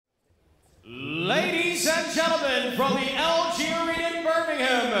Ladies and gentlemen, from the LG Arena in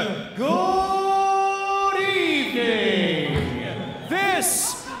Birmingham, good evening.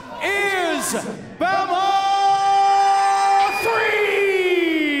 This is BAMMA3!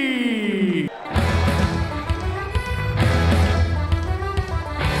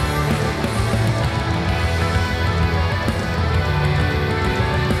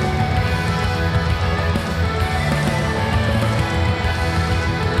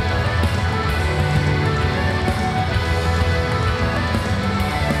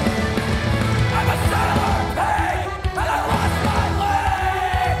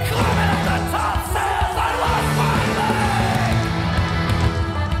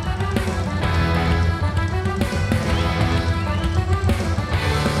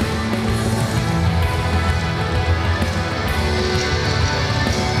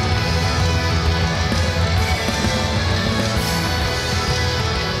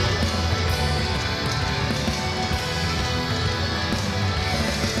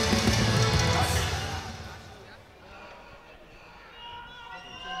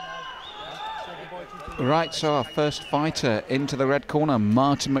 Right, so our first fighter into the red corner,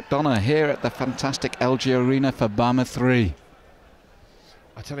 Martin McDonough, here at the fantastic LG Arena for BAMMA3.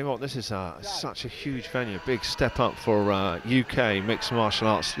 I tell you what, this is such a huge venue, big step up for UK mixed martial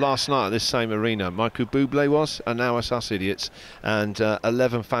arts. Last night at this same arena, Michael Bublé was, and now it's us idiots, and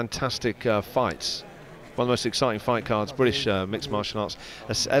 11 fantastic fights. One of the most exciting fight cards British mixed martial arts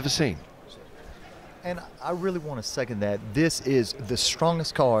has ever seen. And I really want to second that. This is the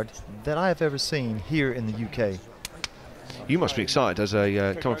strongest card that I have ever seen here in the UK. You must be excited as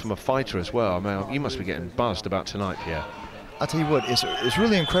a coming from a fighter as well. I mean, you must be getting buzzed about tonight, Pierre. I'll tell you what, it's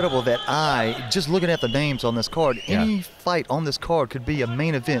really incredible that just looking at the names on this card, any fight on this card could be a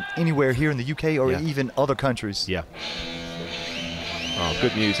main event anywhere here in the UK or even other countries. Yeah. Oh,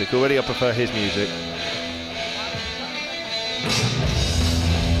 good music. Already I prefer his music.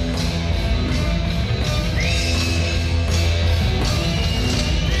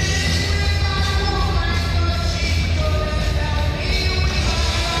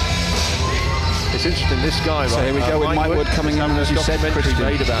 It's interesting, this guy, so right? Here we go with Mike Wood coming in, as you said, Christian.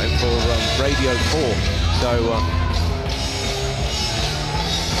 Made about him for Radio 4, so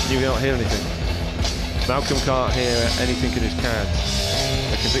you can't hear anything. Malcolm can't hear anything in his cans.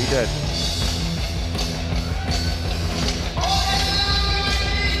 They're completely dead.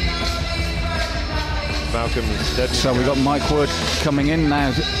 Malcolm is dead. So we've got Mike Wood coming in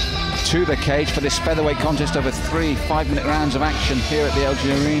now to the cage for this featherweight contest over 3 5-minute rounds of action here at the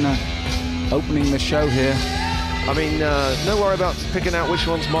LG Arena. Opening the show here. I mean, no worry about picking out which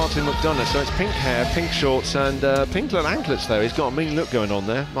one's Martin McDonough. So it's pink hair, pink shorts, and pink little anklets there. He's got a mean look going on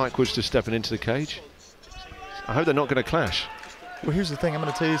there. Mike Wood's just stepping into the cage. I hope they're not going to clash. Well, here's the thing. I'm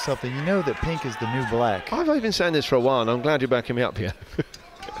going to tell you something. You know that pink is the new black. I've been saying this for a while, and I'm glad you're backing me up here.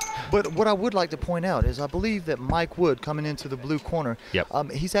 But what I would like to point out is I believe that Mike Wood coming into the blue corner,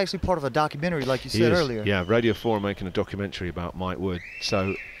 he's actually part of a documentary like you said earlier. Yeah, Radio 4 are making a documentary about Mike Wood.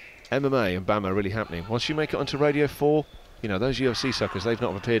 So MMA and BAMMA are really happening. Once you make it onto Radio 4, you know, those UFC suckers, they've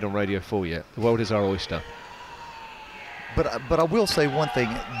not appeared on Radio 4 yet. The world is our oyster. But I will say one thing.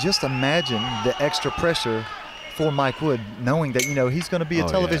 Just imagine the extra pressure for Mike Wood, knowing that, you know, he's going to be a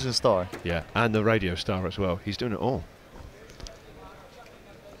television star. Yeah, and the radio star as well. He's doing it all.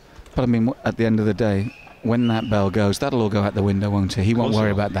 But I mean, at the end of the day, when that bell goes, that'll all go out the window, won't it? He won't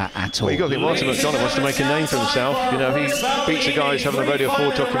worry about that at all. Well, you got to think Martin McDonough wants to make a name for himself. You know, he beats the guys having a Radio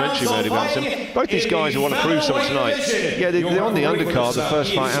 4 documentary made about him. Both these guys will want to prove something tonight. Yeah, they're on the undercard, the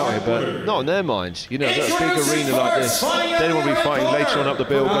first fight out here, but not in their minds. You know, a big arena like this, they will be fighting later on up the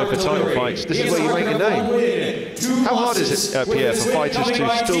bill, going for title fights. This is where you make a name. How hard is it, Pierre, for fighters to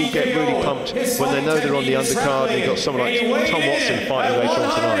still get really pumped when they know they're on the undercard and you've got someone like Tom Watson fighting later on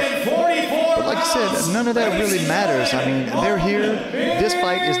tonight? But like I said, none of that really matters. I mean, they're here. This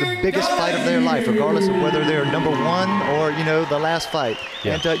fight is the biggest fight of their life, regardless of whether they're #1 or, you know, the last fight.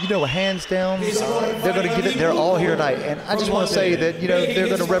 Yeah. And, you know, hands down, they're going to give it. They're all here tonight. And I just want to say that, you know, they're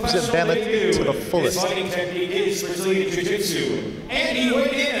going to represent BAMMA to the fullest. His fighting technique is Brazilian Jiu-Jitsu. And he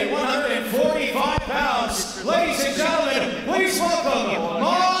weighed in at 145 pounds. Ladies and gentlemen, please welcome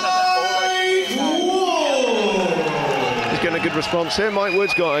Mike Wood. He's getting a good response here. Mike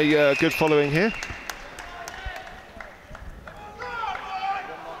Wood's got a good following here.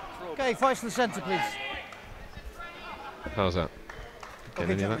 Okay, fight to the centre, please. How's that?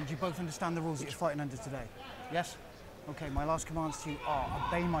 Okay, gentlemen, do you both understand the rules that you're fighting under today? Yes? Okay, my last commands to you are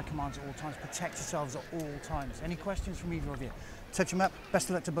obey my commands at all times, protect yourselves at all times. Any questions from either of you? Touch them up, best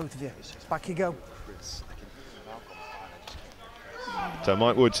of luck to both of you. Back you go. So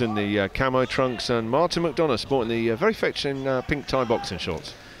Mike Wood's in the camo trunks, and Martin McDonough sporting the very fetching pink tie boxing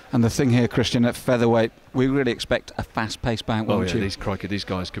shorts. And the thing here, Christian, at featherweight, we really expect a fast-paced bout, won't you? These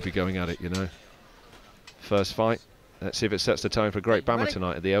guys could be going at it, you know. First fight. Let's see if it sets the tone for a great BAMMA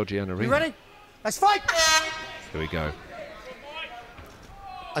tonight at the LGN Arena. You ready? Let's fight! Here we go.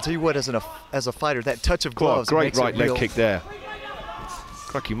 I tell you what, as a fighter, that touch of gloves great makes right it leg real. kick there.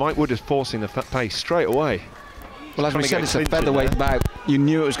 Cracky, Mike Wood is forcing the pace straight away. Well, as we said, it's a featherweight bout. You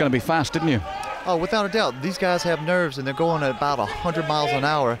knew it was going to be fast, didn't you? Oh, without a doubt. These guys have nerves, and they're going at about 100 miles an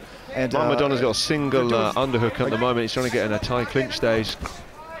hour. And Martin McDonough's got a single underhook at the moment. He's trying to get in a tie clinch stage.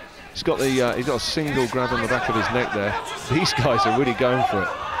 He's got a single grab on the back of his neck there. These guys are really going for it.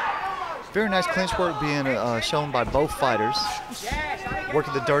 Very nice clinch work being shown by both fighters.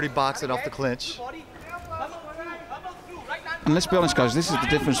 Working the dirty boxing off the clinch. And let's be honest, guys, this is the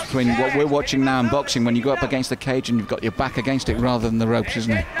difference between what we're watching now in boxing, when you go up against the cage and you've got your back against it rather than the ropes,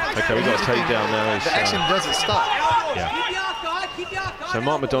 isn't it? Okay, we've got a takedown now. The action doesn't stop. Yeah. So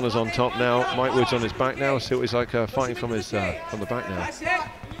Mark McDonough's on top now. Mike Wood's on his back now. See what he's like fighting from the back now.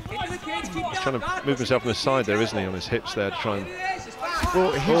 He's trying to move himself on his side there, isn't he? On his hips there to try and...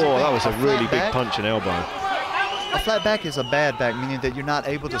 Well, that was a really big punch and elbow. A flat back is a bad back, meaning that you're not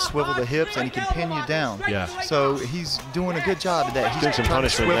able to swivel the hips and he can pin you down. Yeah. So he's doing a good job of that. He's doing some trying to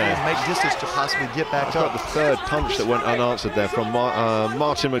punishment swivel there. and make distance to possibly get back That's up. got the third punch that went unanswered there from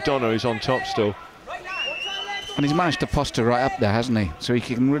Martin McDonough, who's on top still. And he's managed to posture right up there, hasn't he? So he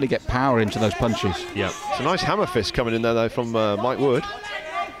can really get power into those punches. Yeah. It's a nice hammer fist coming in there, though, from Mike Wood.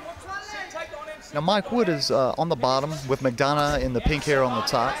 Now Mike Wood is on the bottom with McDonough in the pink hair on the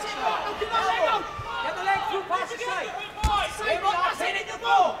top.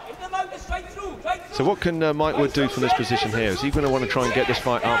 So what can Mike Wood do from this position here? Is he going to want to try and get this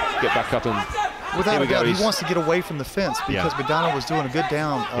fight up, get back up, and without a doubt, he wants to get away from the fence because McDonough was doing a good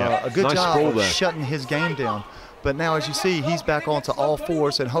Nice job sprawl of there. shutting his game down. But now, as you see, he's back onto all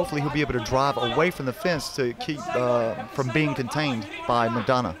fours, and hopefully he'll be able to drive away from the fence to keep from being contained by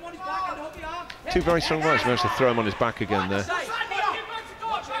McDonough. Two very strong rights. Managed to throw him on his back again there.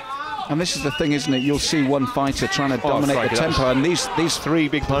 And this is the thing, isn't it? You'll see one fighter trying to dominate the tempo, and these three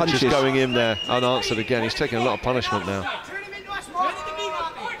big punches going in there unanswered again. He's taking a lot of punishment now.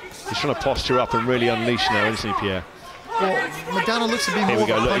 He's trying to posture up and really unleash now, isn't he, Pierre? Well, McDonough looks to be Here more we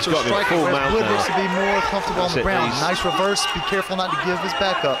go. of a Look, he's puncher got him in striker, full whereas mount Wood now. looks to be more comfortable on the ground. Nice reverse. Be careful not to give his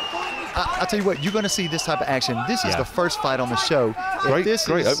back up. I tell you what, you're going to see this type of action. This is the first fight on the show. Great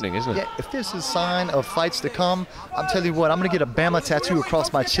opening, isn't it? Yeah, if this is a sign of fights to come, I'm telling you what, I'm going to get a BAMMA tattoo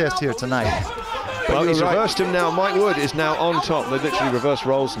across my chest here tonight. Well, he's reversed him now. Mike Wood is now on top. They've literally reversed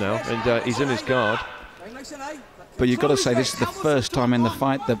roles now, and he's in his guard. But you've got to say this is the first time in the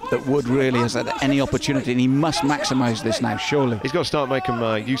fight that Wood really has had any opportunity, and he must maximise this now, surely. He's got to start making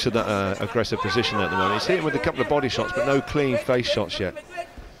use of that aggressive position at the moment. He's hitting with a couple of body shots, but no clean face shots yet.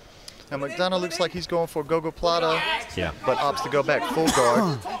 And McDonough looks like he's going for Gogo Plata, yeah, but opts to go back full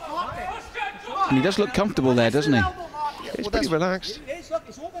guard. And he does look comfortable there, doesn't he? He's pretty relaxed.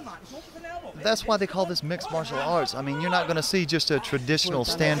 That's why they call this mixed martial arts. I mean, you're not going to see just a traditional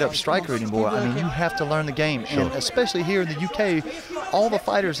stand-up striker anymore. I mean, you have to learn the game. Sure. And especially here in the UK, all the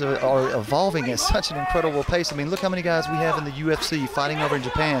fighters are evolving at such an incredible pace. I mean, look how many guys we have in the UFC fighting over in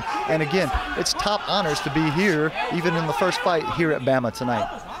Japan. And again, it's top honors to be here, even in the first fight here at BAMMA tonight.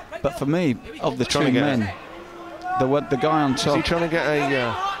 But for me, of the two men, the guy on top... Is he trying to get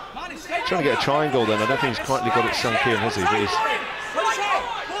a triangle then? I don't think he's quite got it sunk in, has he? But he's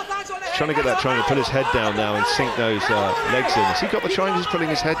trying to get that triangle, put his head down now and sink those legs in. Has he got the triangle? He's putting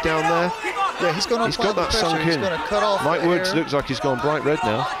his head down there. Yeah, he's got that sunk in. Cut off Mike Woods looks like he's gone bright red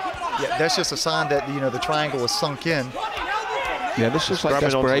now. Yeah, that's just a sign that the triangle is sunk in. Yeah, this is like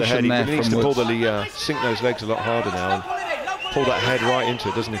desperation there. He needs to pull sink those legs a lot harder now and pull that head right into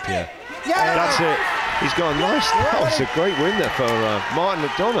it, doesn't he, Pierre? Yeah. That's it. He's gone nice. That was a great win there for Martin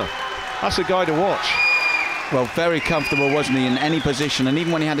McDonough. That's a guy to watch. Well, very comfortable, wasn't he, in any position? And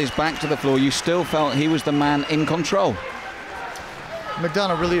even when he had his back to the floor, you still felt he was the man in control.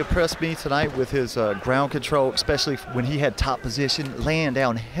 McDonough really impressed me tonight with his ground control, especially when he had top position, laying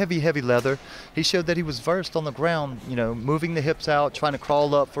down heavy leather. He showed that he was versed on the ground, moving the hips out, trying to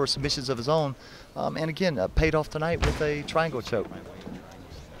crawl up for submissions of his own. And again, paid off tonight with a triangle choke.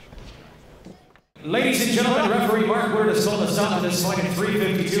 Ladies and gentlemen, referee Mark Wood has called a stop to this fight at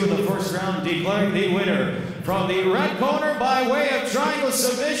 3:52 in the first round, declaring the winner from the red corner by way of triangle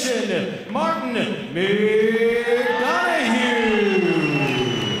submission, Martin McDonough.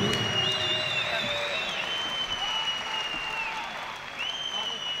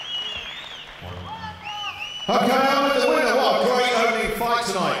 Okay, I'm with the winner, what great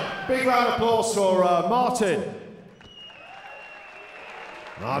right, big round of applause for Martin.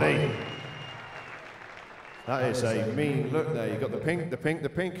 Marty. That is a mean look there. You got the pink, the pink, the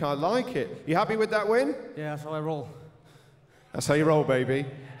pink. I like it. You happy with that win? Yeah, that's how I roll. That's how you roll, baby.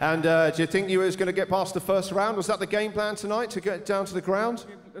 And do you think you was going to get past the first round? Was that the game plan tonight, to get down to the ground?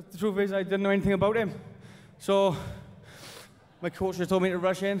 The truth is, I didn't know anything about him. So my coach just told me to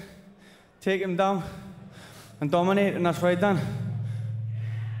rush in, take him down, and dominate, and that's what I done.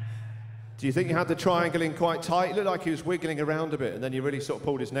 Do you think you had the triangle in quite tight? It looked like he was wiggling around a bit, and then you really sort of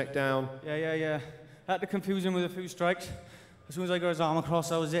pulled his neck down. Yeah. I had to confuse him with a few strikes. As soon as I got his arm across,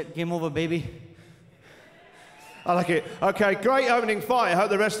 that was it. Game over, baby. I like it. Okay, great opening fight. I hope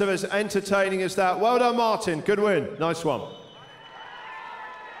the rest of us entertaining as that. Well done, Martin. Good win. Nice one.